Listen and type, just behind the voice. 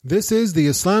This is the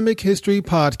Islamic History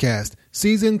Podcast,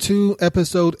 Season 2,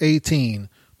 Episode 18,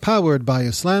 powered by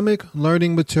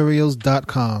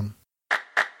IslamicLearningMaterials.com.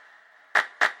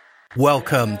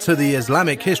 Welcome to the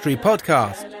Islamic History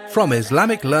Podcast from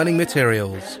Islamic Learning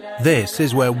Materials. This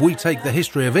is where we take the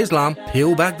history of Islam,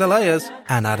 peel back the layers,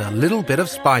 and add a little bit of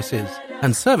spices,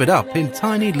 and serve it up in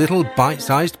tiny little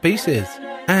bite-sized pieces.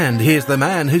 And here's the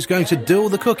man who's going to do all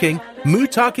the cooking,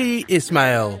 Mutaki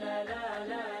Ismail.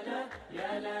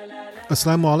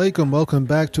 Assalamu alaikum. Welcome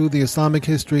back to the Islamic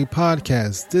History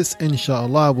Podcast. This,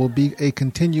 inshallah, will be a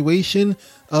continuation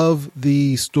of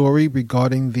the story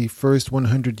regarding the first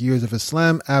 100 years of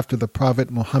Islam after the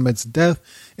Prophet Muhammad's death.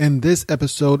 And this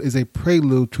episode is a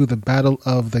prelude to the Battle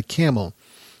of the Camel.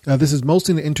 This is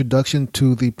mostly an introduction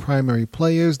to the primary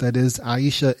players, that is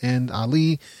Aisha and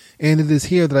Ali. And it is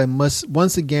here that I must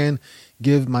once again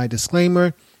give my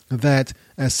disclaimer that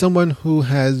as someone who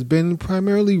has been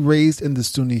primarily raised in the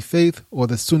Sunni faith, or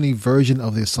the Sunni version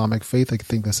of the Islamic faith, I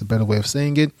think that's a better way of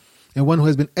saying it, and one who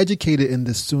has been educated in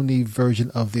the Sunni version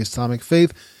of the Islamic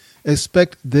faith,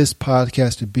 expect this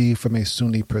podcast to be from a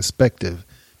Sunni perspective.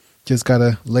 Just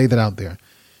gotta lay that out there.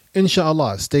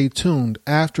 Inshallah, stay tuned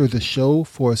after the show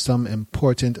for some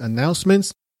important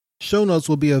announcements. Show notes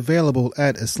will be available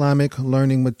at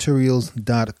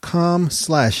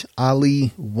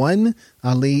IslamicLearningMaterials.com/Ali1.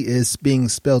 Ali is being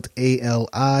spelled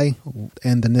A-L-I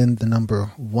and then the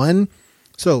number 1.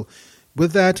 So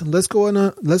with that, let's go on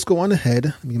ahead.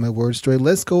 Let me get my words straight.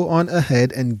 Let's go on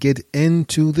ahead and get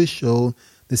into the show.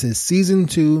 This is Season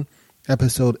 2,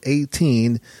 Episode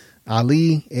 18,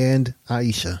 Ali and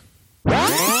Aisha.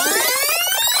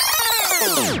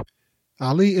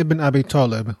 Ali ibn Abi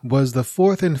Talib was the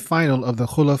fourth and final of the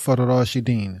Khulafa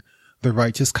ar-Rashidin, the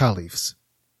righteous caliphs.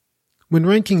 When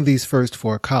ranking these first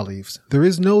four caliphs, there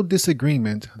is no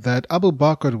disagreement that Abu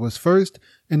Bakr was first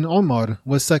and Omar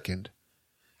was second.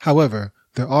 However,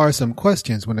 there are some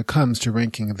questions when it comes to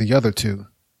ranking the other two.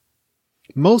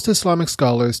 Most Islamic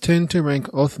scholars tend to rank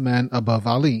Uthman above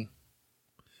Ali.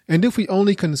 And if we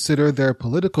only consider their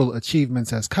political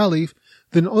achievements as caliph,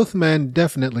 then Uthman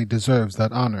definitely deserves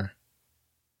that honor.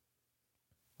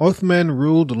 Uthman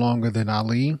ruled longer than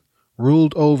Ali,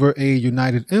 ruled over a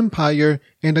united empire,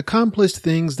 and accomplished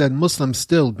things that Muslims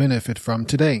still benefit from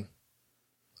today.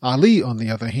 Ali, on the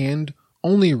other hand,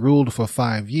 only ruled for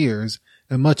 5 years,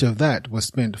 and much of that was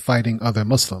spent fighting other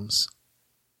Muslims.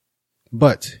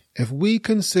 But if we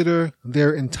consider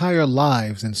their entire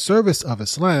lives in service of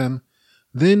Islam,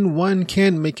 then one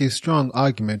can make a strong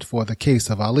argument for the case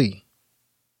of Ali.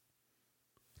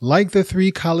 Like the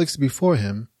three caliphs before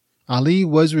him, Ali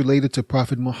was related to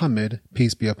Prophet Muhammad,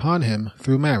 peace be upon him,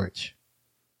 through marriage.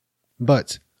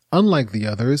 But, unlike the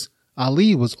others,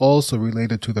 Ali was also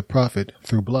related to the Prophet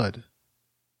through blood.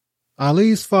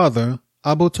 Ali's father,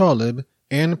 Abu Talib,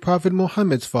 and Prophet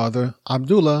Muhammad's father,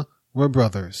 Abdullah, were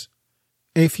brothers.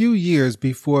 A few years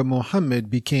before Muhammad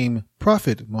became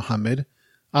Prophet Muhammad,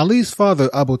 Ali's father,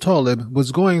 Abu Talib,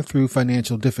 was going through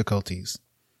financial difficulties.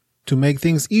 To make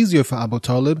things easier for Abu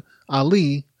Talib,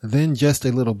 Ali, then just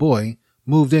a little boy,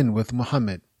 moved in with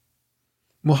Muhammad.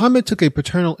 Muhammad took a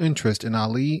paternal interest in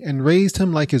Ali and raised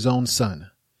him like his own son.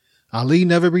 Ali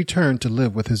never returned to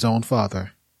live with his own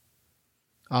father.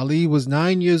 Ali was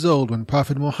 9 years old when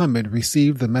Prophet Muhammad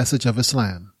received the message of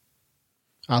Islam.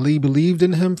 Ali believed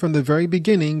in him from the very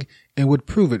beginning and would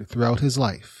prove it throughout his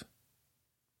life.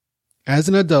 As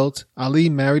an adult, Ali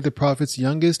married the Prophet's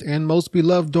youngest and most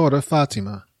beloved daughter,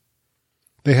 Fatima.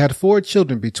 They had 4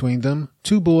 children between them,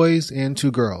 2 boys and 2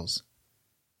 girls.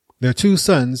 Their 2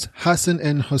 sons, Hassan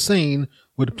and Hussein,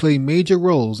 would play major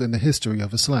roles in the history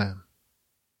of Islam.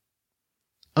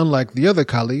 Unlike the other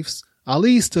caliphs,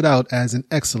 Ali stood out as an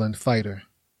excellent fighter.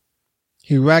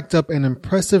 He racked up an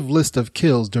impressive list of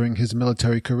kills during his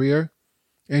military career,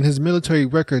 and his military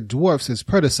record dwarfs his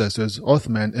predecessors,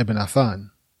 Uthman ibn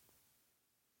Affan.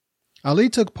 Ali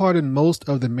took part in most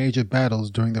of the major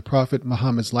battles during the Prophet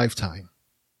Muhammad's lifetime.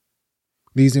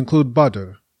 These include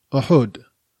Badr, Uhud,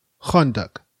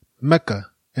 Khandaq,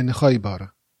 Mecca, and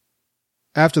Khaybar.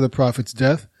 After the Prophet's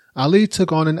death, Ali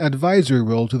took on an advisory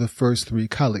role to the first 3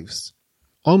 caliphs.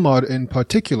 Omar in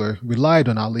particular relied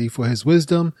on Ali for his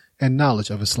wisdom and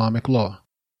knowledge of Islamic law.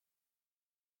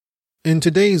 In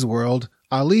today's world,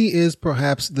 Ali is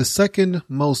perhaps the second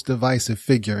most divisive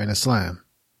figure in Islam.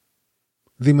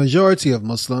 The majority of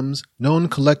Muslims, known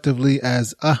collectively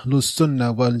as Ahlus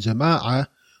Sunnah wal Jama'ah,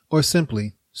 or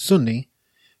simply Sunni,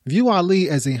 view Ali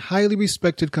as a highly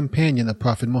respected companion of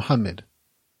Prophet Muhammad.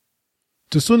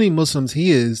 To Sunni Muslims,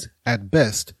 he is, at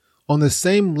best, on the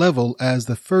same level as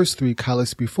the first 3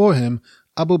 caliphs before him,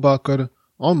 Abu Bakr,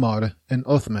 Omar, and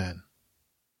Uthman.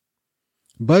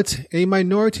 But a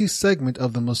minority segment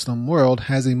of the Muslim world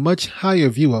has a much higher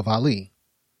view of Ali.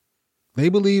 They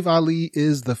believe Ali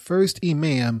is the first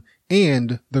Imam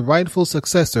and the rightful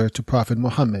successor to Prophet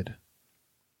Muhammad.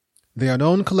 They are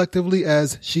known collectively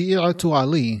as Shi'atu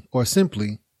Ali, or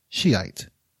simply Shiite.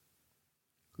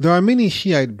 There are many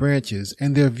Shiite branches,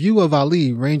 and their view of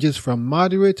Ali ranges from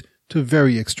moderate to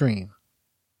very extreme.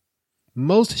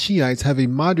 Most Shiites have a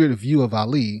moderate view of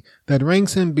Ali that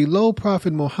ranks him below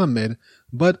Prophet Muhammad,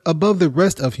 but above the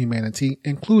rest of humanity,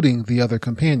 including the other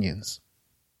companions.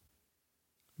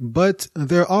 But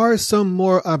there are some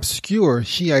more obscure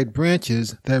Shiite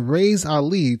branches that raise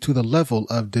Ali to the level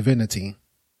of divinity.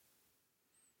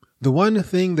 The one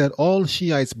thing that all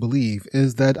Shiites believe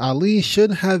is that Ali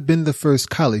should have been the first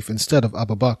caliph instead of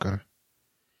Abu Bakr.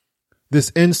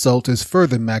 This insult is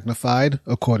further magnified,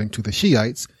 according to the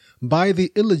Shiites, by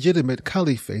the illegitimate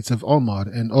caliphates of Omar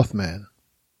and Uthman.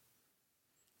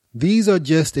 These are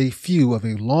just a few of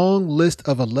a long list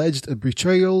of alleged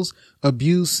betrayals,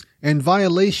 abuse, and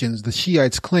violations the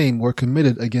Shiites claim were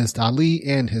committed against Ali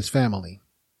and his family.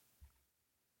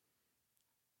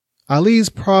 Ali's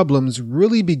problems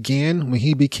really began when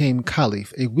he became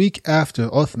caliph a week after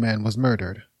Uthman was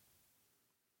murdered.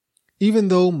 Even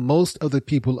though most of the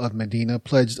people of Medina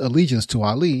pledged allegiance to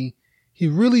Ali, he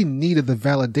really needed the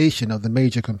validation of the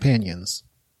major companions.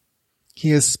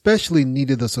 He especially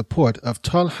needed the support of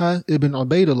Talha ibn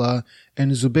Ubaidullah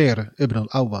and Zubair ibn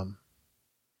al-Awwam.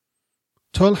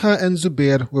 Talha and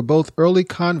Zubair were both early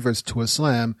converts to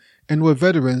Islam and were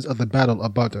veterans of the Battle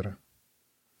of Badr.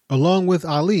 Along with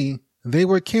Ali, they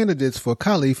were candidates for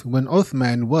caliph when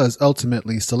Uthman was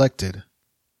ultimately selected.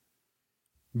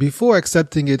 Before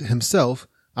accepting it himself,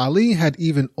 Ali had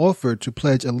even offered to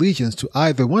pledge allegiance to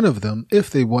either one of them if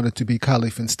they wanted to be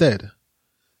caliph instead.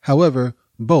 However,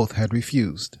 both had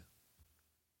refused.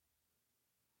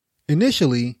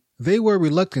 Initially, they were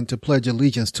reluctant to pledge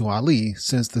allegiance to Ali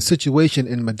since the situation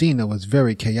in Medina was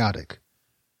very chaotic.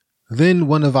 Then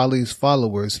one of Ali's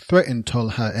followers threatened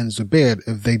Talha and Zubair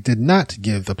if they did not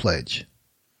give the pledge.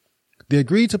 They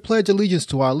agreed to pledge allegiance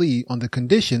to Ali on the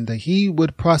condition that he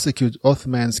would prosecute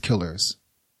Uthman's killers.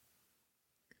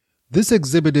 This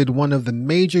exhibited one of the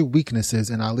major weaknesses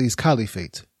in Ali's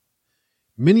caliphate.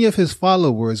 Many of his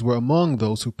followers were among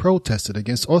those who protested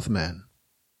against Uthman.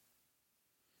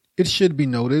 It should be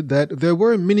noted that there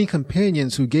were many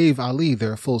companions who gave Ali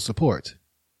their full support.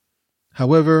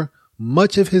 However,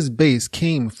 much of his base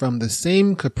came from the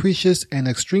same capricious and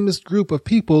extremist group of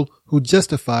people who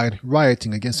justified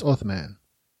rioting against Uthman.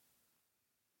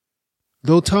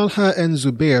 Though Talha and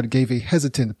Zubair gave a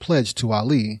hesitant pledge to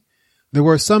Ali, there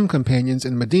were some companions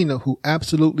in Medina who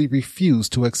absolutely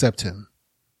refused to accept him.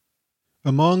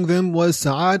 Among them was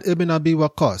Sa'ad ibn Abi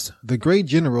Waqqas, the great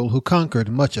general who conquered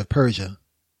much of Persia.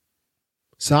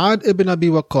 Sa'ad ibn Abi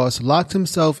Waqqas locked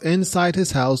himself inside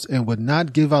his house and would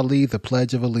not give Ali the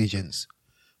Pledge of Allegiance,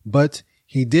 but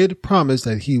he did promise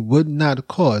that he would not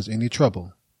cause any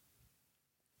trouble.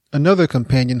 Another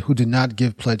companion who did not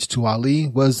give pledge to Ali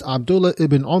was Abdullah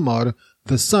ibn Omar,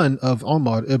 the son of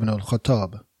Omar ibn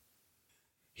al-Khattab.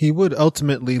 He would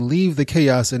ultimately leave the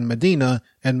chaos in Medina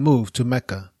and move to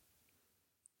Mecca.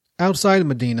 Outside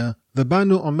Medina, the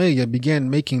Banu Umayyah began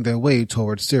making their way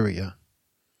toward Syria.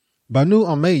 Banu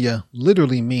Umayyah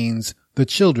literally means the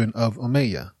children of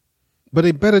Umayyah, but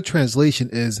a better translation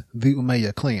is the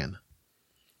Umayyah clan.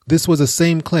 This was the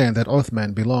same clan that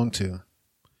Uthman belonged to.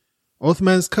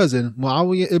 Uthman's cousin,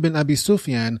 Muawiyah ibn Abi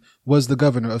Sufyan, was the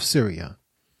governor of Syria.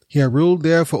 He had ruled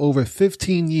there for over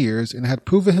 15 years and had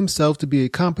proven himself to be a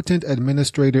competent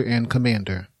administrator and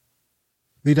commander.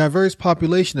 The diverse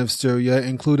population of Syria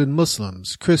included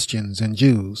Muslims, Christians, and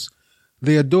Jews.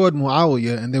 They adored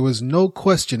Muawiyah, and there was no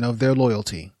question of their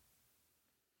loyalty.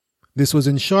 This was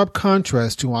in sharp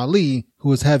contrast to Ali, who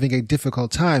was having a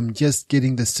difficult time just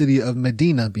getting the city of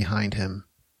Medina behind him.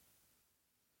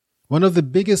 One of the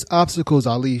biggest obstacles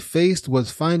Ali faced was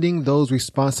finding those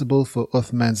responsible for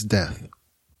Uthman's death.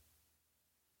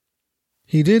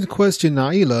 He did question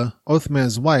Naila,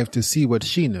 Uthman's wife, to see what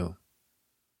she knew.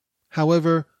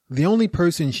 However, the only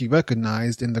person she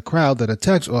recognized in the crowd that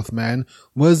attacked Uthman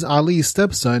was Ali's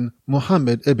stepson,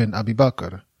 Muhammad ibn Abi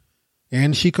Bakr,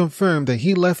 and she confirmed that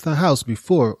he left the house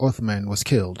before Uthman was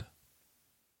killed.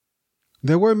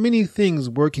 There were many things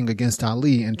working against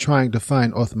Ali in trying to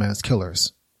find Uthman's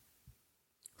killers.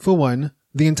 For one,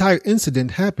 the entire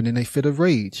incident happened in a fit of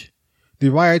rage. The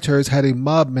rioters had a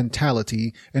mob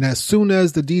mentality, and as soon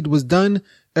as the deed was done,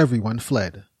 everyone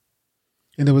fled.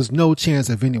 And there was no chance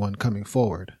of anyone coming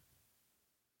forward.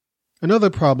 Another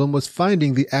problem was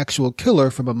finding the actual killer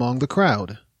from among the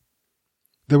crowd.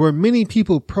 There were many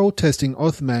people protesting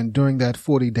Uthman during that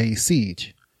 40-day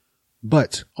siege,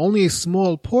 but only a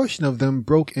small portion of them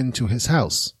broke into his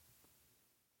house.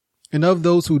 And of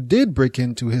those who did break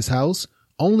into his house,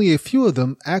 only a few of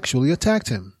them actually attacked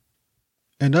him.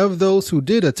 And of those who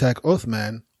did attack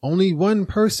Uthman, only one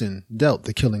person dealt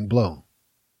the killing blow.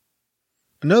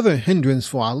 Another hindrance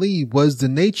for Ali was the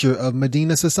nature of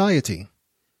Medina society.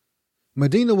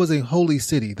 Medina was a holy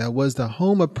city that was the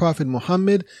home of Prophet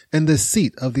Muhammad and the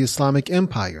seat of the Islamic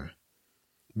Empire.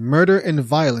 Murder and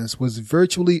violence was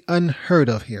virtually unheard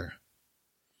of here.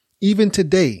 Even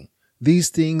today, these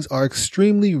things are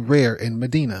extremely rare in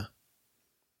Medina.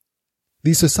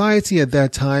 The society at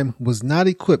that time was not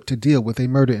equipped to deal with a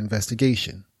murder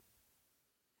investigation.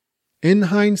 In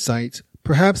hindsight,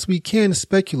 perhaps we can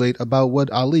speculate about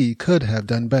what Ali could have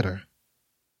done better.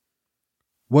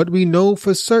 What we know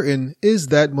for certain is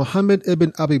that Muhammad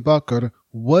ibn Abi Bakr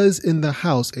was in the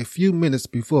house a few minutes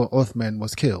before Uthman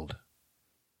was killed.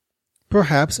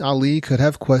 Perhaps Ali could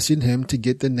have questioned him to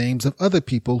get the names of other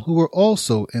people who were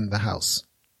also in the house.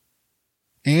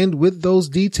 And with those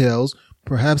details,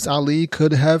 perhaps Ali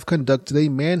could have conducted a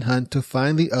manhunt to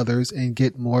find the others and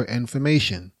get more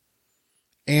information.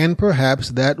 And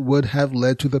perhaps that would have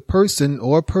led to the person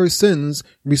or persons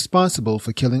responsible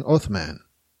for killing Uthman.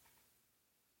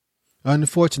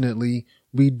 Unfortunately,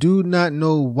 we do not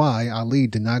know why Ali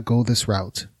did not go this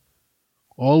route.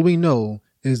 All we know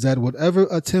is that whatever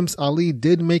attempts Ali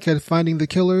did make at finding the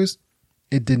killers,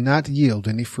 it did not yield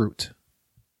any fruit.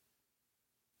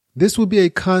 This will be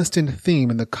a constant theme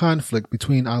in the conflict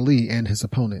between Ali and his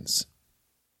opponents.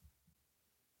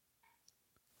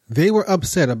 They were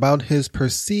upset about his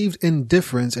perceived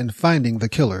indifference in finding the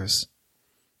killers.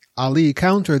 Ali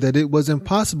countered that it was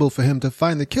impossible for him to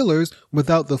find the killers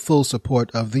without the full support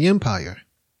of the empire.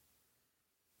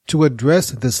 To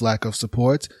address this lack of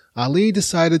support, Ali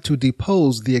decided to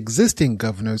depose the existing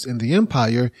governors in the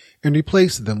empire and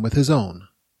replace them with his own.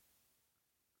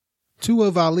 Two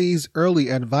of Ali's early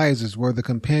advisors were the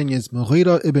companions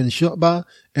Mughira ibn Shu'bah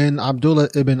and Abdullah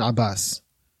ibn Abbas.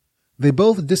 They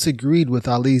both disagreed with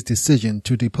Ali's decision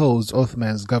to depose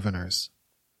Uthman's governors.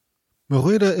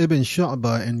 Mughira ibn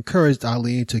Shu'bah encouraged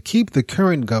Ali to keep the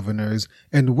current governors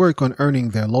and work on earning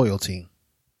their loyalty.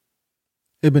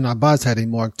 Ibn Abbas had a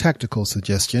more tactical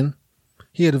suggestion.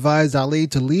 He advised Ali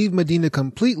to leave Medina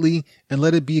completely and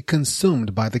let it be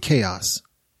consumed by the chaos.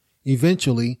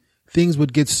 Eventually, things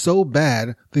would get so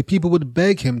bad the people would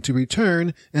beg him to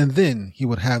return, and then he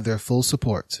would have their full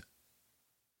support.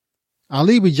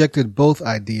 Ali rejected both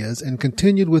ideas and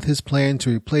continued with his plan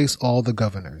to replace all the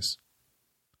governors.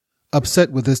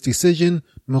 Upset with this decision,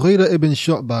 Mughira ibn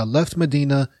Shu'bah left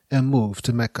Medina and moved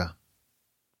to Mecca.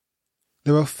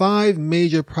 There were 5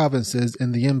 major provinces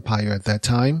in the empire at that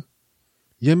time: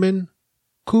 Yemen,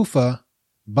 Kufa,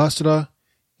 Basra,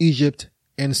 Egypt,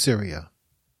 and Syria.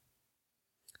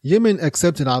 Yemen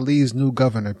accepted Ali's new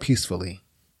governor peacefully.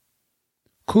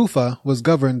 Kufa was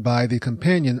governed by the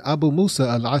companion Abu Musa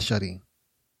al-Ashari.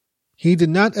 He did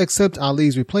not accept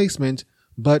Ali's replacement,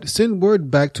 but sent word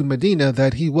back to Medina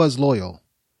that he was loyal.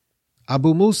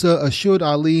 Abu Musa assured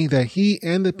Ali that he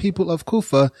and the people of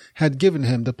Kufa had given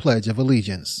him the Pledge of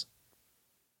Allegiance.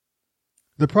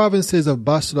 The provinces of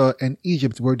Basra and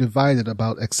Egypt were divided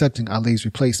about accepting Ali's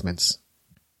replacements.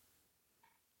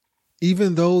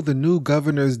 Even though the new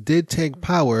governors did take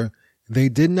power, they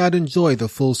did not enjoy the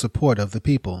full support of the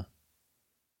people.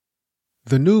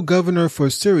 The new governor for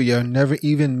Syria never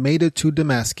even made it to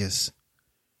Damascus.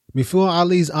 Before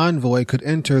Ali's envoy could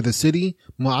enter the city,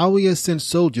 Muawiyah sent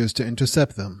soldiers to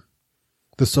intercept them.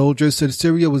 The soldiers said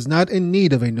Syria was not in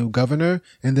need of a new governor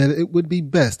and that it would be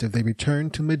best if they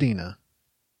returned to Medina.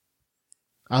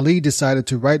 Ali decided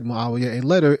to write Muawiyah a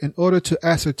letter in order to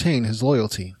ascertain his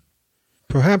loyalty.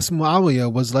 Perhaps Muawiyah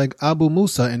was like Abu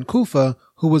Musa in Kufa,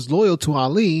 who was loyal to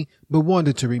Ali but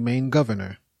wanted to remain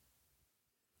governor.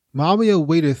 Muawiyah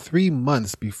waited 3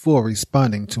 months before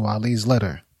responding to Ali's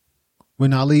letter.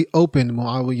 When Ali opened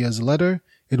Muawiyah's letter,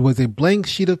 it was a blank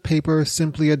sheet of paper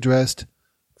simply addressed,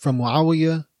 "From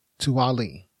Muawiyah to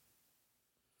Ali."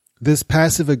 This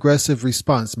passive-aggressive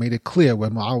response made it clear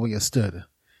where Muawiyah stood.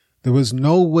 There was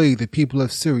no way the people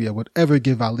of Syria would ever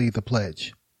give Ali the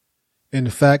pledge. In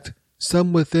fact,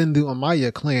 some within the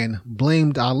Umayyad clan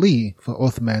blamed Ali for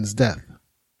Uthman's death.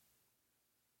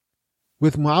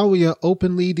 With Muawiyah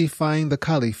openly defying the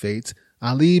caliphate,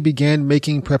 Ali began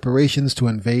making preparations to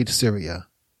invade Syria.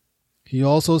 He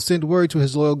also sent word to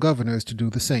his loyal governors to do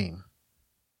the same.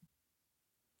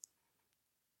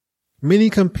 Many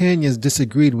companions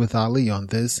disagreed with Ali on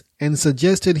this and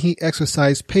suggested he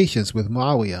exercise patience with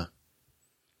Muawiyah.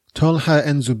 Talha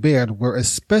and Zubair were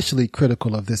especially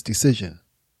critical of this decision.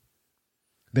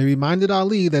 They reminded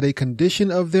Ali that a condition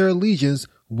of their allegiance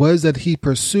was that he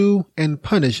pursue and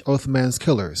punish Uthman's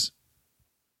killers.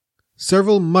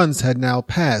 Several months had now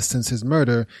passed since his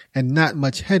murder, and not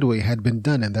much headway had been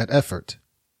done in that effort.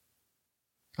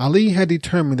 Ali had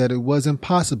determined that it was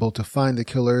impossible to find the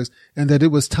killers and that it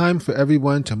was time for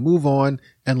everyone to move on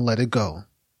and let it go.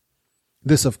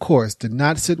 This, of course, did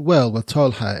not sit well with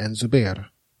Talha and Zubair.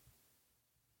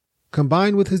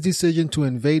 Combined with his decision to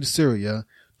invade Syria,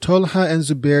 Talha and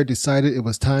Zubair decided it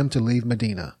was time to leave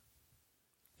Medina.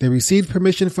 They received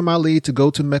permission from Ali to go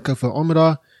to Mecca for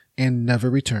Umrah and never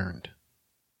returned.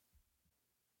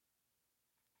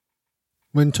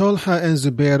 When Talha and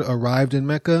Zubair arrived in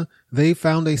Mecca, they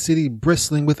found a city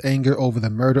bristling with anger over the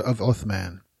murder of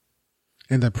Uthman.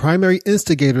 And the primary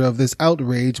instigator of this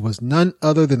outrage was none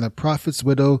other than the Prophet's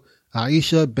widow,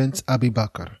 Aisha bint Abi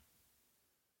Bakr.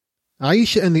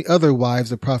 Aisha and the other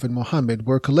wives of Prophet Muhammad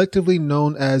were collectively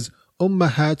known as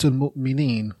Ummahatul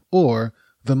Mu'mineen, or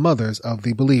the mothers of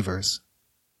the believers.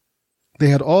 They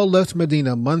had all left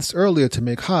Medina months earlier to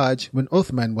make Hajj when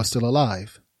Uthman was still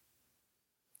alive.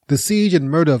 The siege and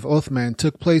murder of Uthman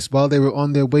took place while they were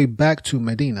on their way back to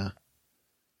Medina.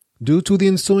 Due to the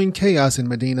ensuing chaos in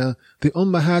Medina, the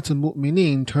Ummahatul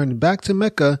Mu'mineen turned back to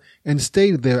Mecca and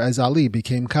stayed there as Ali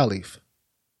became caliph.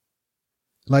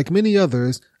 Like many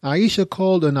others, Aisha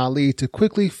called on Ali to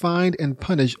quickly find and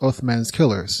punish Uthman's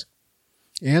killers.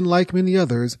 And like many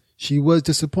others, she was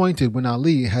disappointed when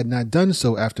Ali had not done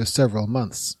so after several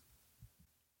months.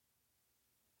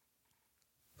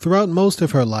 Throughout most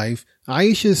of her life,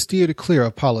 Aisha steered clear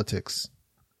of politics.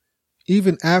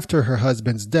 Even after her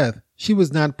husband's death, she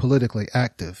was not politically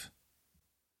active.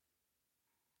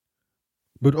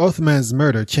 But Uthman's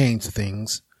murder changed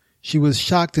things. She was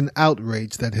shocked and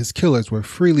outraged that his killers were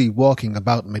freely walking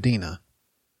about Medina.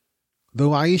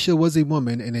 Though Aisha was a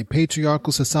woman in a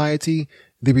patriarchal society,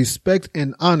 the respect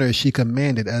and honor she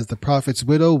commanded as the Prophet's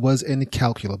widow was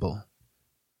incalculable.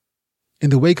 In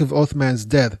the wake of Uthman's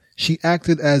death, she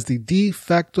acted as the de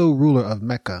facto ruler of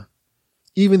Mecca.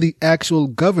 Even the actual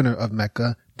governor of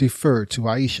Mecca deferred to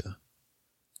Aisha.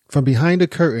 From behind a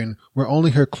curtain, where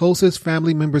only her closest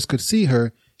family members could see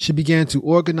her, she began to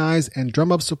organize and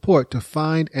drum up support to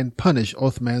find and punish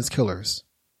Uthman's killers.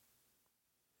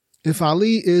 If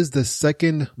Ali is the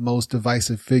second most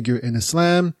divisive figure in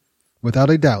Islam, without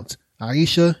a doubt,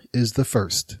 Aisha is the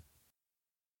first.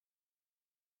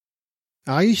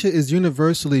 Aisha is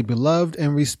universally beloved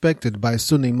and respected by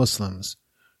Sunni Muslims.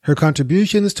 Her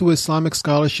contributions to Islamic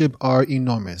scholarship are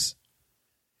enormous.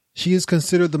 She is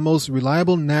considered the most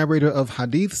reliable narrator of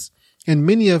hadiths, and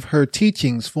many of her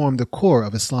teachings form the core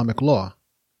of Islamic law.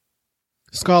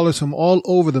 Scholars from all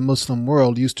over the Muslim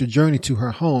world used to journey to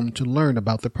her home to learn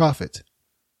about the Prophet.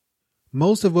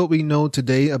 Most of what we know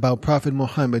today about Prophet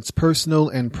Muhammad's personal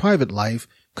and private life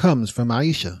comes from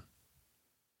Aisha.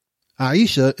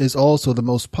 Aisha is also the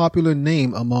most popular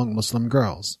name among Muslim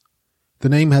girls. The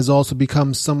name has also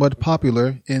become somewhat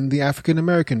popular in the African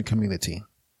American community.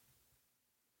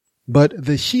 But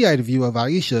the Shiite view of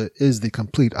Aisha is the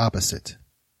complete opposite.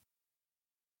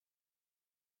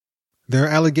 Their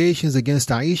allegations against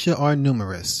Aisha are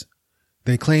numerous.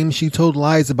 They claim she told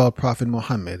lies about Prophet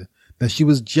Muhammad, that she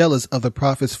was jealous of the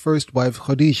Prophet's first wife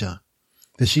Khadijah,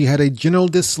 that she had a general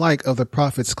dislike of the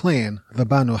Prophet's clan, the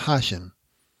Banu Hashim,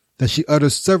 that she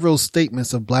uttered several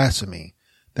statements of blasphemy,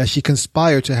 that she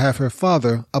conspired to have her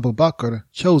father, Abu Bakr,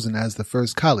 chosen as the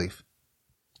first caliph,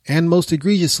 and most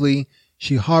egregiously,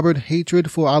 she harbored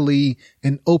hatred for Ali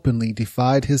and openly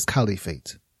defied his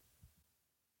caliphate.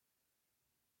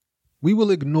 We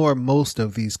will ignore most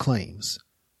of these claims.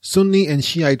 Sunni and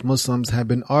Shiite Muslims have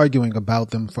been arguing about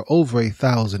them for over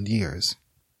 1,000 years.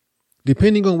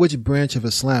 Depending on which branch of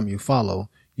Islam you follow,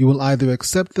 you will either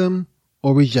accept them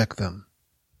or reject them.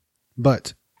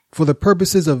 But, for the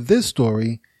purposes of this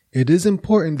story, it is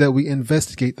important that we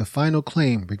investigate the final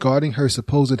claim regarding her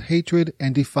supposed hatred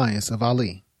and defiance of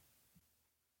Ali.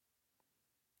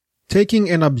 Taking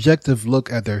an objective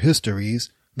look at their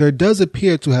histories, there does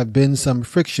appear to have been some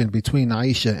friction between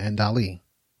Aisha and Ali.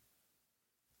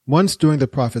 Once during the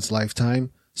Prophet's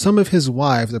lifetime, some of his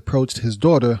wives approached his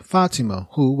daughter Fatima,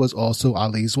 who was also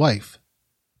Ali's wife.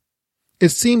 It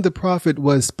seemed the Prophet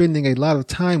was spending a lot of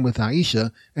time with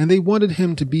Aisha, and they wanted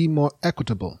him to be more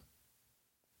equitable.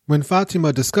 When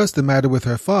Fatima discussed the matter with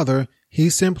her father, he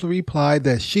simply replied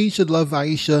that she should love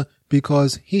Aisha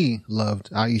because he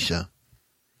loved Aisha.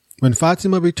 When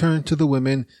Fatima returned to the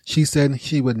women, she said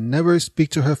she would never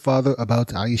speak to her father about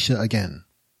Aisha again.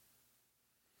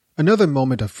 Another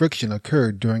moment of friction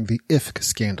occurred during the Ifk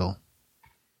scandal.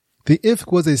 The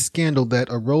ifk was a scandal that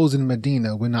arose in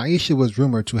Medina when Aisha was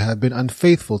rumored to have been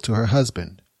unfaithful to her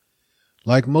husband.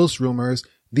 Like most rumors,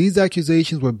 these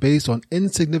accusations were based on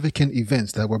insignificant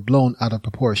events that were blown out of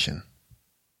proportion.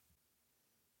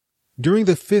 During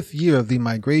the 5th year of the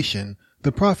migration,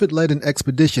 the Prophet led an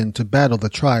expedition to battle the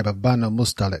tribe of Banu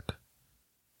Mustalik.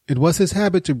 It was his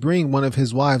habit to bring one of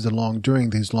his wives along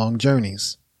during these long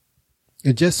journeys.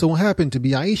 It just so happened to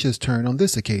be Aisha's turn on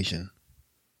this occasion.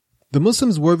 The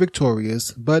Muslims were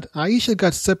victorious, but Aisha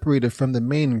got separated from the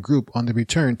main group on the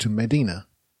return to Medina.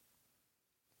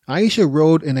 Aisha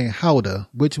rode in a howdah,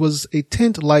 which was a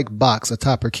tent-like box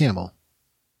atop her camel.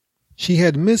 She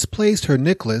had misplaced her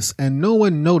necklace and no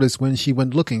one noticed when she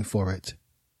went looking for it.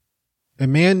 A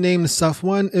man named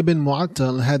Safwan ibn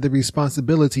Mu'attal had the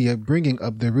responsibility of bringing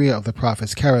up the rear of the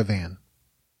Prophet's caravan.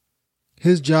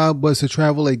 His job was to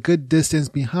travel a good distance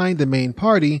behind the main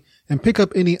party and pick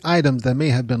up any items that may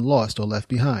have been lost or left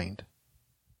behind.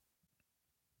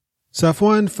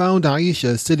 Safwan found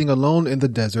Aisha sitting alone in the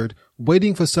desert,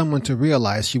 waiting for someone to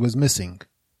realize she was missing.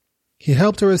 He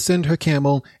helped her ascend her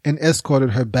camel and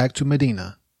escorted her back to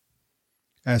Medina.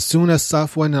 As soon as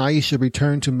Safwan and Aisha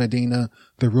returned to Medina,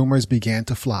 the rumors began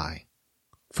to fly.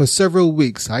 For several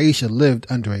weeks, Aisha lived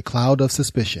under a cloud of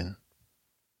suspicion.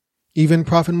 Even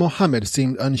Prophet Muhammad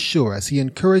seemed unsure as he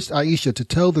encouraged Aisha to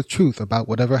tell the truth about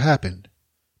whatever happened.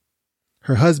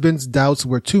 Her husband's doubts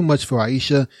were too much for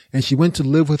Aisha, and she went to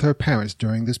live with her parents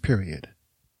during this period.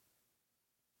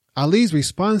 Ali's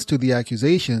response to the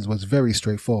accusations was very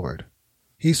straightforward.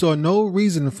 He saw no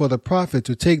reason for the Prophet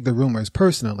to take the rumors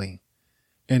personally.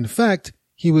 In fact,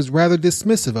 he was rather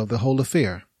dismissive of the whole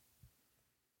affair.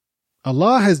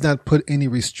 Allah has not put any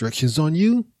restrictions on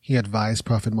you, he advised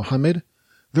Prophet Muhammad.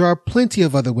 There are plenty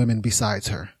of other women besides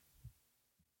her.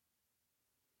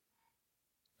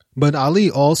 But Ali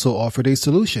also offered a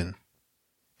solution.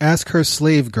 Ask her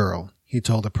slave girl, he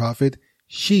told the Prophet.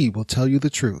 She will tell you the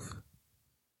truth.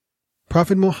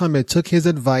 Prophet Muhammad took his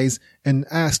advice and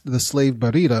asked the slave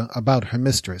Barira about her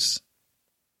mistress.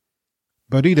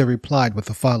 Barira replied with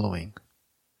the following.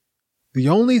 The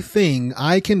only thing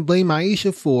I can blame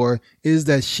Aisha for is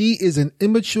that she is an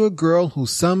immature girl who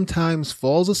sometimes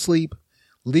falls asleep,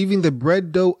 leaving the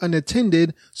bread dough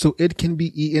unattended so it can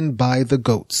be eaten by the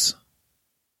goats.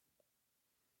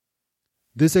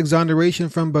 This exoneration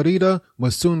from Barira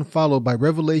was soon followed by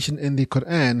revelation in the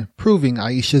Quran proving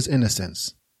Aisha's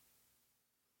innocence.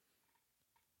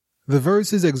 The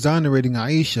verses exonerating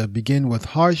Aisha begin with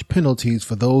harsh penalties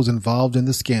for those involved in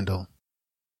the scandal.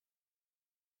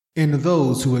 And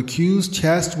those who accuse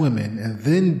chaste women and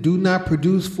then do not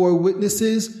produce 4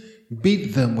 witnesses,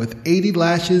 beat them with 80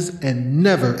 lashes and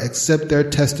never accept their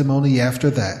testimony after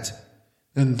that.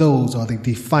 And those are the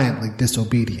defiantly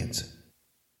disobedient.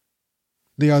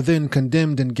 They are then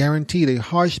condemned and guaranteed a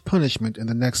harsh punishment in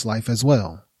the next life as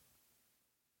well.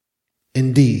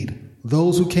 Indeed,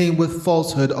 those who came with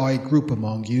falsehood are a group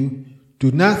among you.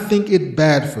 Do not think it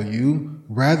bad for you,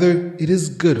 rather it is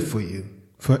good for you.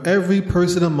 For every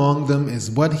person among them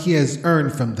is what he has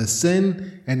earned from the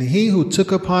sin, and he who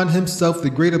took upon himself the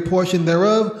greater portion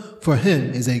thereof, for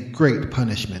him is a great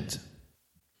punishment.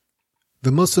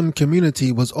 The Muslim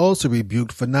community was also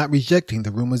rebuked for not rejecting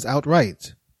the rumors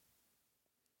outright.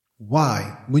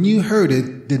 Why, when you heard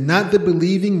it, did not the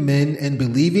believing men and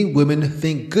believing women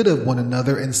think good of one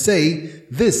another and say,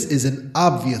 this is an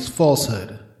obvious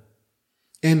falsehood?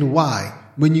 And why,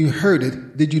 when you heard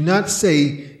it, did you not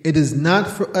say, it is not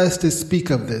for us to speak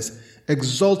of this?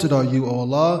 Exalted are you, O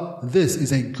Allah, this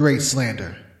is a great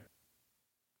slander.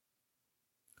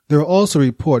 There are also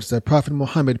reports that Prophet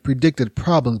Muhammad predicted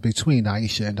problems between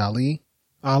Aisha and Ali.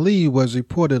 Ali was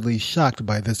reportedly shocked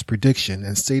by this prediction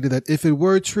and stated that if it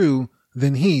were true,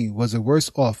 then he was the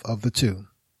worst off of the two.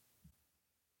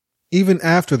 Even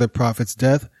after the Prophet's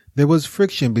death, there was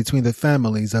friction between the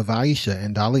families of Aisha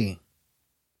and Ali.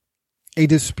 A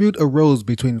dispute arose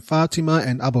between Fatima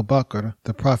and Abu Bakr,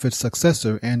 the Prophet's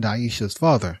successor and Aisha's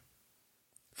father.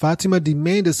 Fatima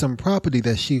demanded some property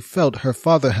that she felt her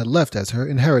father had left as her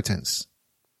inheritance.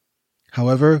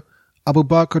 However, Abu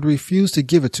Bakr refused to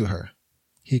give it to her.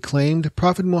 He claimed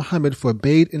Prophet Muhammad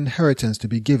forbade inheritance to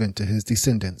be given to his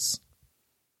descendants.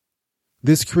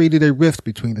 This created a rift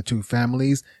between the two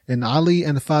families, and Ali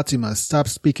and Fatima stopped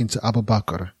speaking to Abu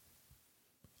Bakr.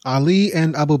 Ali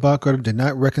and Abu Bakr did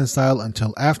not reconcile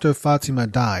until after Fatima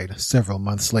died several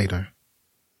months later.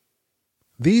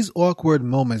 These awkward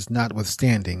moments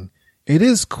notwithstanding, it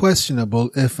is questionable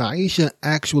if Aisha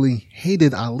actually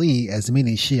hated Ali as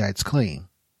many Shiites claim.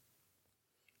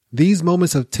 These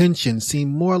moments of tension seem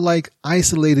more like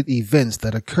isolated events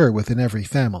that occur within every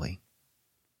family.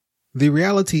 The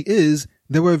reality is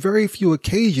there were very few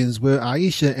occasions where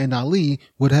Aisha and Ali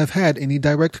would have had any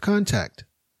direct contact.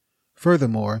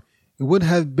 Furthermore, it would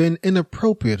have been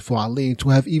inappropriate for Ali to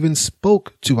have even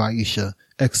spoke to Aisha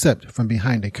except from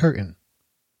behind a curtain.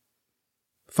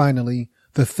 Finally,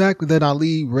 the fact that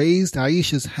Ali raised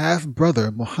Aisha's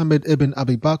half-brother Muhammad ibn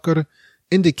Abi Bakr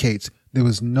indicates there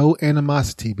was no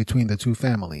animosity between the two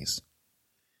families.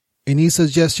 Any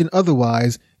suggestion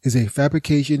otherwise is a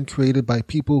fabrication created by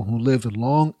people who lived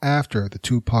long after the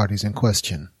two parties in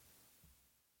question.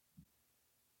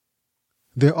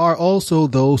 There are also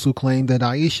those who claim that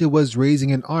Aisha was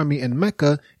raising an army in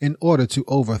Mecca in order to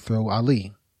overthrow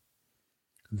Ali.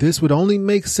 This would only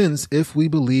make sense if we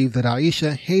believe that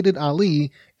Aisha hated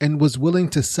Ali and was willing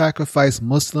to sacrifice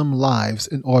Muslim lives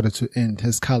in order to end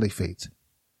his caliphate.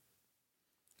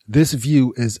 This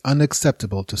view is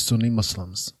unacceptable to Sunni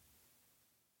Muslims.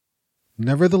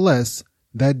 Nevertheless,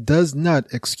 that does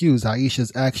not excuse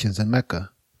Aisha's actions in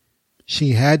Mecca.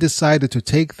 She had decided to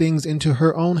take things into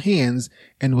her own hands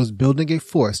and was building a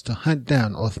force to hunt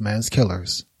down Uthman's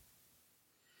killers.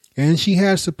 And she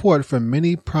had support from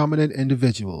many prominent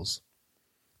individuals.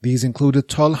 These included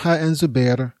Talha and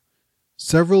Zubair,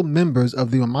 several members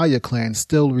of the Umayyad clan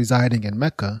still residing in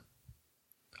Mecca,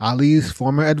 Ali's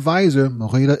former advisor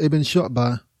Mughira ibn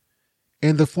Shu'bah,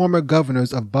 and the former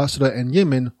governors of Basra and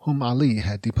Yemen whom Ali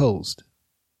had deposed.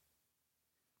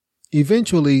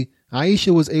 Eventually,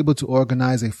 Aisha was able to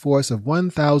organize a force of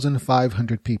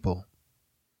 1,500 people.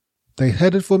 They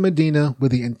headed for Medina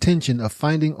with the intention of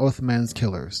finding Uthman's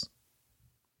killers.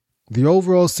 The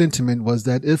overall sentiment was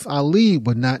that if Ali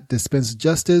would not dispense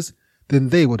justice, then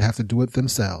they would have to do it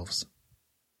themselves.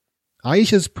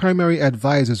 Aisha's primary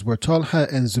advisors were Talha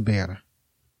and Zubair.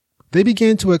 They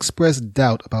began to express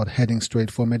doubt about heading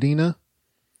straight for Medina.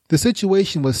 The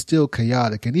situation was still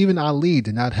chaotic, and even Ali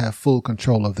did not have full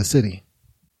control of the city.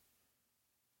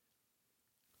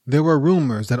 There were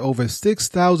rumors that over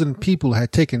 6,000 people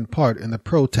had taken part in the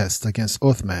protests against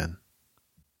Uthman.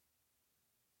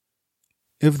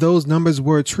 If those numbers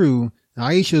were true,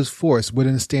 Aisha's force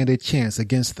wouldn't stand a chance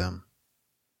against them.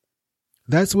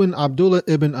 That's when Abdullah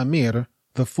ibn Amir,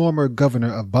 the former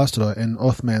governor of Basra and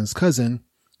Uthman's cousin,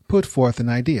 put forth an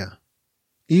idea.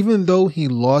 Even though he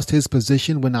lost his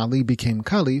position when Ali became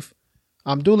caliph,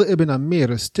 Abdullah ibn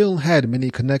Amir still had many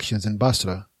connections in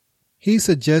Basra. He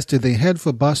suggested they head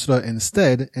for Basra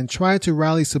instead and try to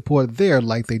rally support there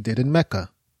like they did in Mecca.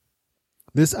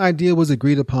 This idea was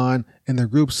agreed upon, and the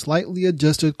group slightly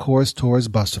adjusted course towards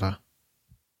Basra.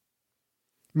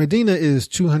 Medina is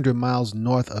 200 miles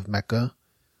north of Mecca.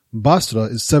 Basra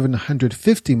is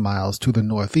 750 miles to the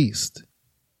northeast.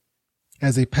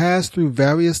 As they passed through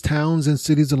various towns and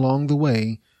cities along the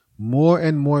way, more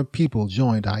and more people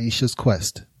joined Aisha's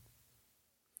quest.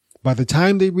 By the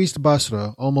time they reached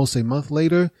Basra, almost a month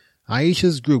later,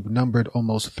 Aisha's group numbered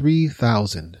almost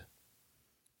 3,000.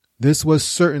 This was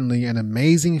certainly an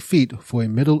amazing feat for a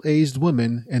middle-aged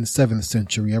woman in 7th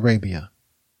century Arabia.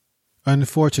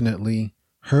 Unfortunately,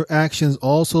 her actions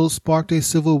also sparked a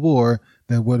civil war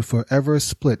that would forever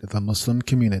split the Muslim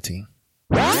community.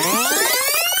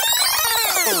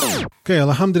 Okay,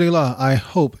 alhamdulillah, I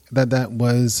hope that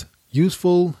was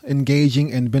useful,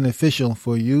 engaging, and beneficial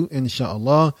for you,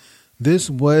 inshallah. This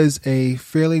was a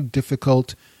fairly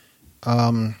difficult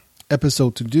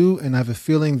episode to do, and I have a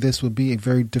feeling this would be a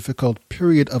very difficult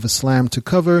period of Islam to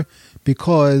cover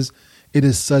because it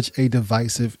is such a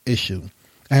divisive issue.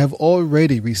 I have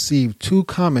already received 2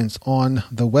 comments on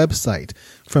the website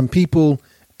from people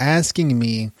asking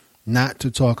me not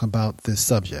to talk about this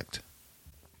subject.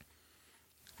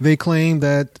 They claim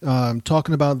that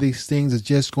talking about these things is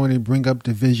just going to bring up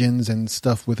divisions and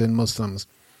stuff within Muslims.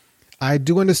 I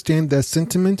do understand that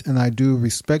sentiment and I do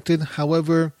respect it.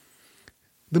 However,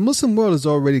 the Muslim world is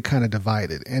already kind of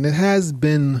divided, and it has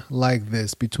been like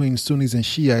this between Sunnis and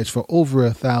Shiites for over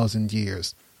 1,000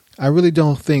 years. I really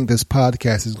don't think this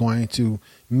podcast is going to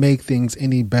make things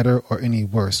any better or any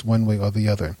worse one way or the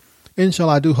other.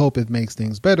 Inshallah, I do hope it makes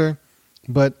things better,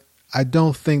 but I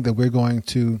don't think that we're going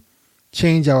to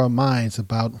change our minds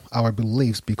about our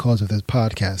beliefs because of this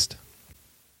podcast.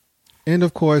 And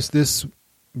of course, this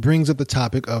brings up the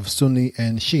topic of Sunni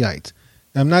and Shiite.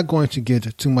 I'm not going to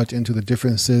get too much into the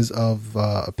differences of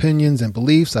opinions and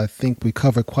beliefs. I think we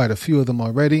covered quite a few of them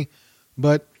already,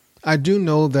 but I do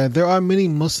know that there are many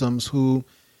Muslims who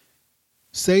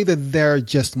say that they're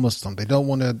just Muslim. They don't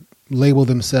want to label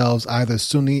themselves either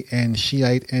Sunni and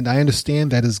Shiite, and I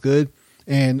understand that is good.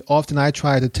 And often I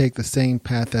try to take the same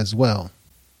path as well.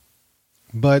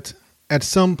 But at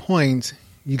some point,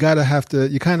 you kind of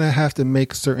have to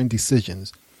make certain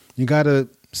decisions. You got to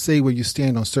say where you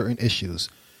stand on certain issues.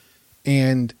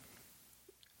 And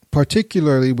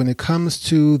particularly when it comes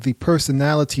to the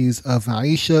personalities of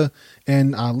Aisha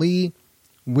and Ali,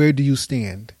 where do you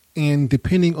stand? And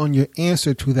depending on your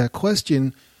answer to that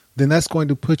question, then that's going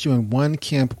to put you in one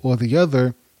camp or the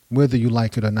other, whether you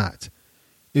like it or not.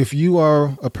 If you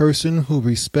are a person who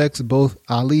respects both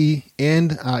Ali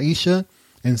and Aisha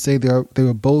and say they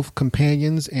were both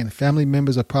companions and family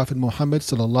members of Prophet Muhammad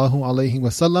sallallahu alaihi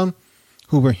wasallam,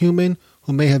 who were human,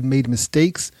 who may have made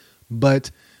mistakes, but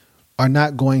are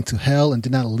not going to hell and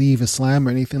did not leave Islam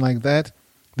or anything like that,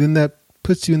 then that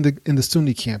puts you in the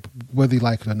Sunni camp, whether you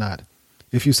like it or not.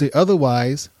 If you say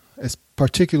otherwise, as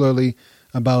particularly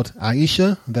about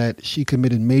Aisha, that she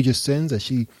committed major sins, that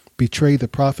she betrayed the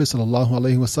Prophet sallallahu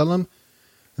alaihi wasallam,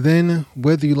 then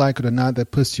whether you like it or not,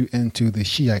 that puts you into the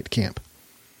Shiite camp.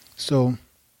 So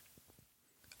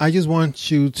I just want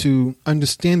you to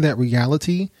understand that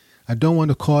reality. I don't want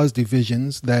to cause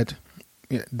divisions that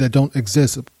don't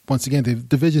exist. Once again, the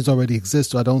divisions already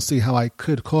exist, so I don't see how I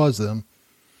could cause them.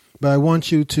 But I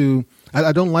want you to,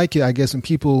 I don't like it, I guess, when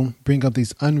people bring up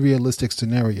these unrealistic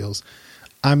scenarios.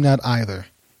 I'm not either.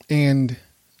 And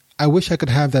I wish I could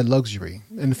have that luxury.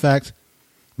 In fact,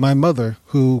 my mother,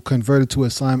 who converted to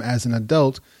Islam as an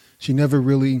adult, she never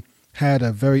really had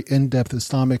a very in-depth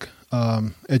Islamic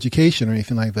education or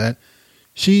anything like that.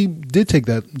 She did take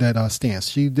that stance.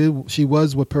 She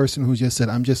was a person who just said,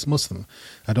 I'm just Muslim.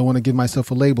 I don't want to give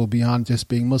myself a label beyond just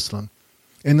being Muslim.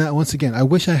 And that, once again, I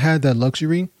wish I had that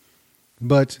luxury,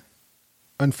 but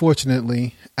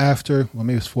unfortunately,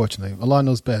 maybe it's fortunately, Allah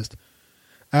knows best.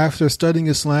 After studying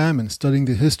Islam and studying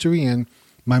the history, and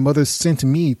my mother sent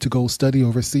me to go study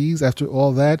overseas, after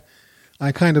all that,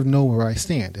 I kind of know where I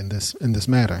stand in this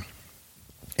matter.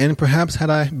 And perhaps had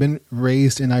I been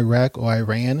raised in Iraq or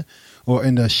Iran or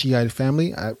in a Shiite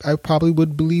family, I probably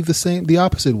would believe the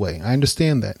opposite way. I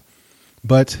understand that.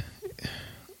 But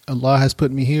Allah has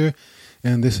put me here,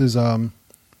 and this is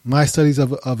my studies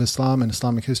of Islam and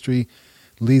Islamic history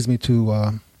leads me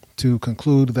to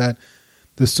conclude that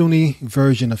the Sunni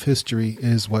version of history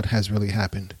is what has really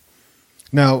happened.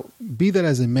 Now, be that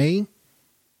as it may,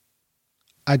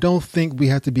 I don't think we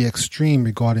have to be extreme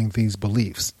regarding these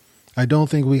beliefs. I don't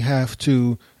think we have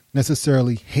to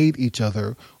necessarily hate each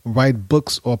other, write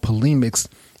books or polemics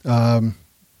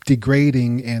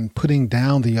degrading and putting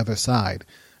down the other side.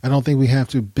 I don't think we have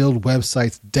to build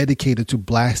websites dedicated to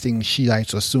blasting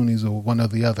Shiites or Sunnis or one or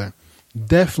the other.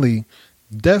 Definitely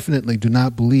do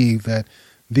not believe that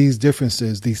these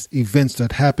differences, these events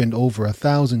that happened over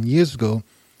 1,000 years ago,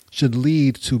 should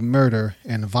lead to murder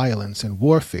and violence and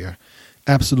warfare.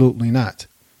 Absolutely not.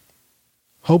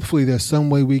 Hopefully there's some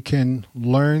way we can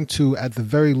learn to, at the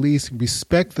very least,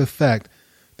 respect the fact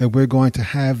that we're going to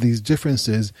have these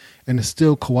differences and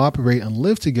still cooperate and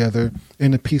live together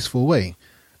in a peaceful way.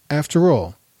 After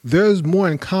all, there's more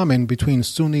in common between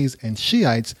Sunnis and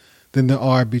Shiites than there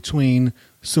are between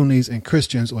Sunnis and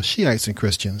Christians or Shiites and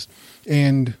Christians.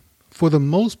 And for the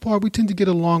most part, we tend to get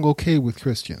along okay with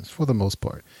Christians, for the most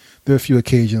part. There are a few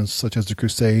occasions, such as the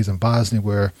Crusades in Bosnia,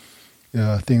 where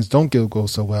things don't go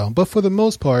so well. But for the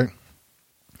most part,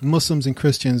 Muslims and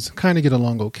Christians kind of get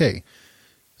along okay.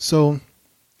 So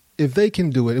if they can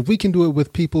do it, if we can do it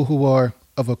with people who are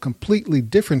of a completely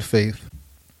different faith,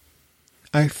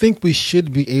 I think we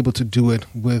should be able to do it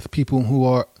with people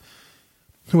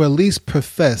who at least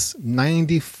profess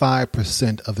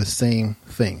 95% of the same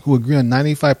thing, who agree on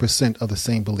 95% of the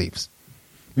same beliefs.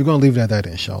 We're going to leave it at that,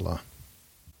 inshallah.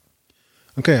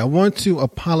 Okay, I want to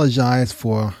apologize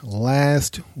for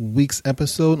last week's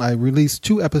episode. I released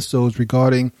 2 episodes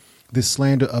regarding the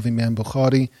slander of Imam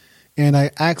Bukhari, and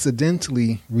I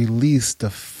accidentally released the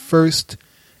first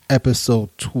episode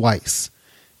twice.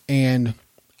 And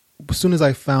as soon as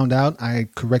I found out, I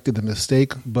corrected the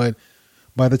mistake, but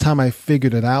by the time I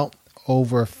figured it out,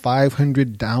 over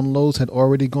 500 downloads had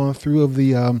already gone through of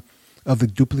the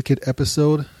duplicate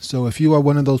episode. So if you are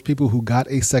one of those people who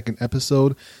got a second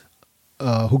episode,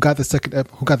 who got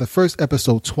the first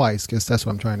episode twice, guess that's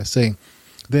what I'm trying to say,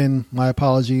 then my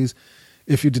apologies.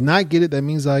 If you did not get it, that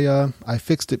means I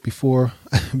fixed it before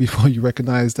you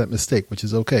recognized that mistake, which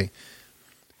is okay.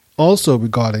 Also,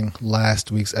 regarding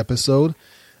last week's episode,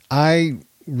 I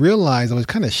realized I was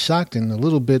kind of shocked and a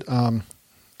little bit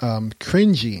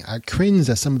cringy. I cringed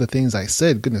at some of the things I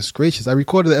said. Goodness gracious. I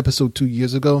recorded the episode 2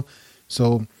 years ago.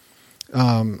 So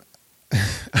I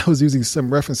was using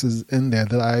some references in there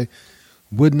that I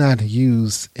would not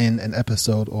use in an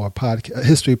episode or a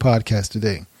history podcast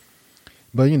today.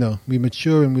 But, we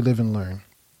mature and we live and learn.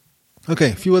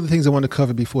 Okay, a few other things I want to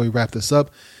cover before we wrap this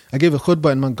up. I gave a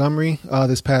khutbah in Montgomery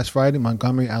this past Friday,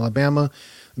 Montgomery, Alabama.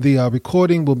 The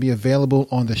recording will be available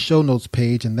on the show notes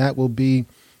page, and that will be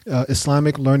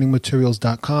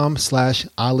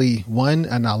IslamicLearningMaterials.com/Ali1,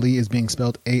 and Ali is being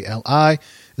spelled ALI.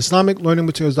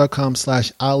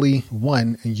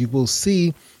 IslamicLearningMaterials.com/Ali1, and you will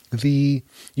see be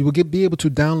able to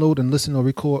download and listen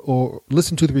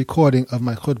to the recording of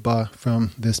my khutbah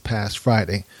from this past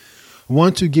Friday. I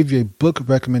want to give you a book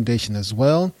recommendation as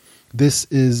well. This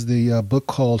is the book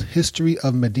called History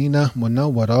of Medina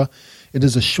Munawwara. It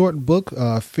is a short book,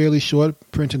 fairly short,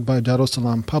 printed by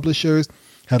Darussalam Publishers.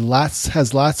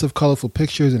 Has lots of colorful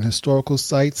pictures and historical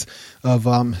sites of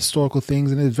historical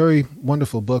things, and it's a very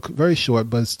wonderful book. Very short,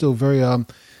 but it's still very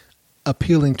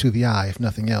appealing to the eye, if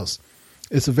nothing else.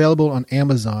 It's available on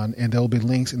Amazon, and there will be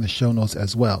links in the show notes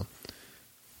as well.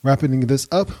 Wrapping this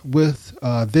up with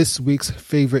this week's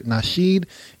favorite nasheed.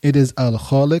 It is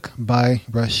Al-Khaliq by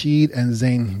Rashid and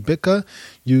Zain Bika.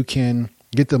 You can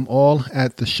get them all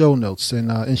at the show notes, and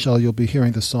inshallah you'll be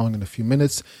hearing the song in a few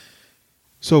minutes.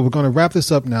 So we're going to wrap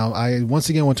this up now. I once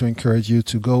again want to encourage you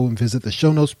to go and visit the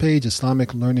show notes page,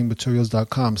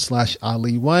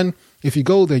 IslamicLearningMaterials.com/Ali1. If you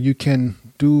go there, you can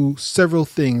do several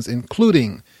things,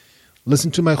 including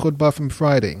listen to my khutbah from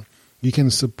Friday. You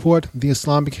can support the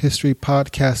Islamic History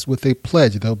Podcast with a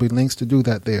pledge. There'll be links to do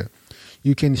that there.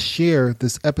 You can share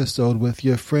this episode with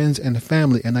your friends and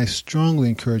family, and I strongly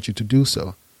encourage you to do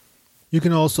so. You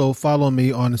can also follow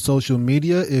me on social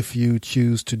media if you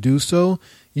choose to do so.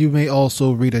 You may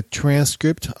also read a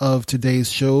transcript of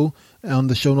today's show on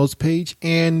the show notes page.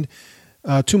 And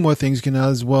two more things. You can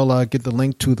as well get the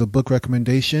link to the book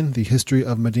recommendation, The History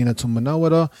of Madinatul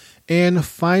Munawwara. And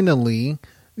finally,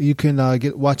 you can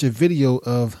watch a video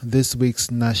of this week's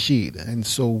nasheed. And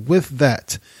so with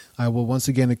that, I will once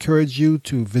again encourage you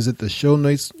to visit the show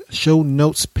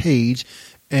notes page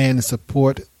and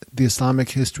support the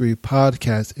Islamic History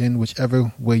Podcast in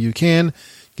whichever way you can.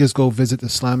 Just go visit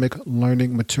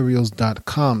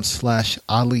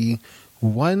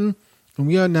IslamicLearningMaterials.com/Ali1. And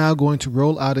we are now going to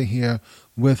roll out of here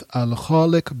with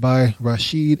Al-Khaliq by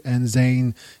Rashid and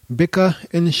Zain Bika.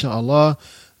 Inshallah,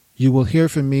 you will hear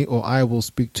from me, or I will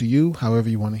speak to you, however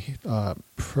you want to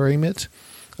frame it.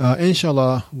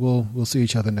 Inshallah, we'll see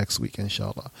each other next week,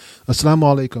 inshallah. Assalamu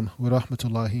alaikum wa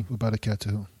rahmatullahi wa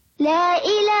barakatuhu. La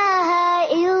ilaha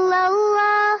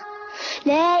illallah,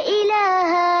 la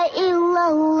ilaha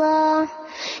illallah,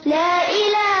 la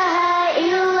ilaha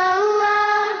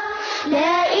illallah,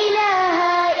 la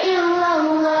ilaha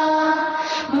illallah,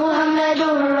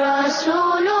 Muhammadur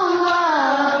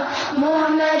Rasulullah,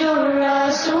 Muhammadur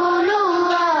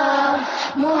Rasulullah,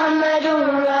 Muhammadur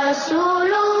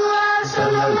Rasulullah,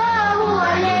 sallallahu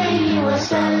alayhi wa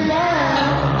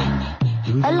sallam.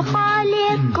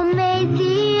 Al-Khaliq made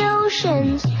the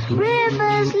oceans,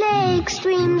 rivers, lakes,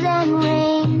 streams, and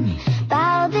rain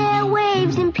bow their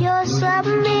waves in pure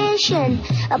submission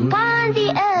upon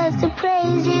the earth to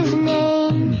praise His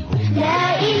name.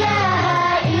 La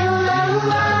ilaha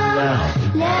illallah,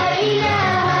 la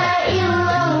ilaha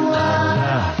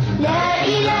illallah, la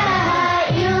ilaha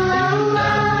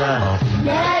illallah,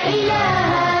 la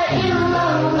ilaha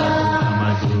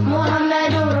illallah,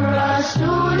 Muhammadur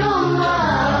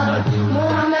Rasulullah,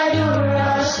 Muhammadur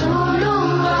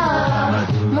Rasulullah,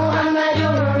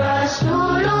 Muhammadur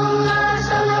Rasulullah,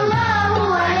 sallallahu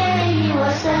alayhi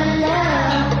wa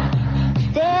sallam.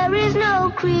 There is no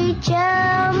creature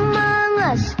among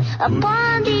us,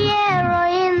 upon the air or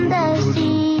in the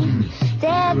sea,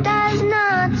 that does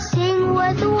not sing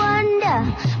with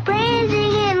wonder,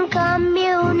 praising in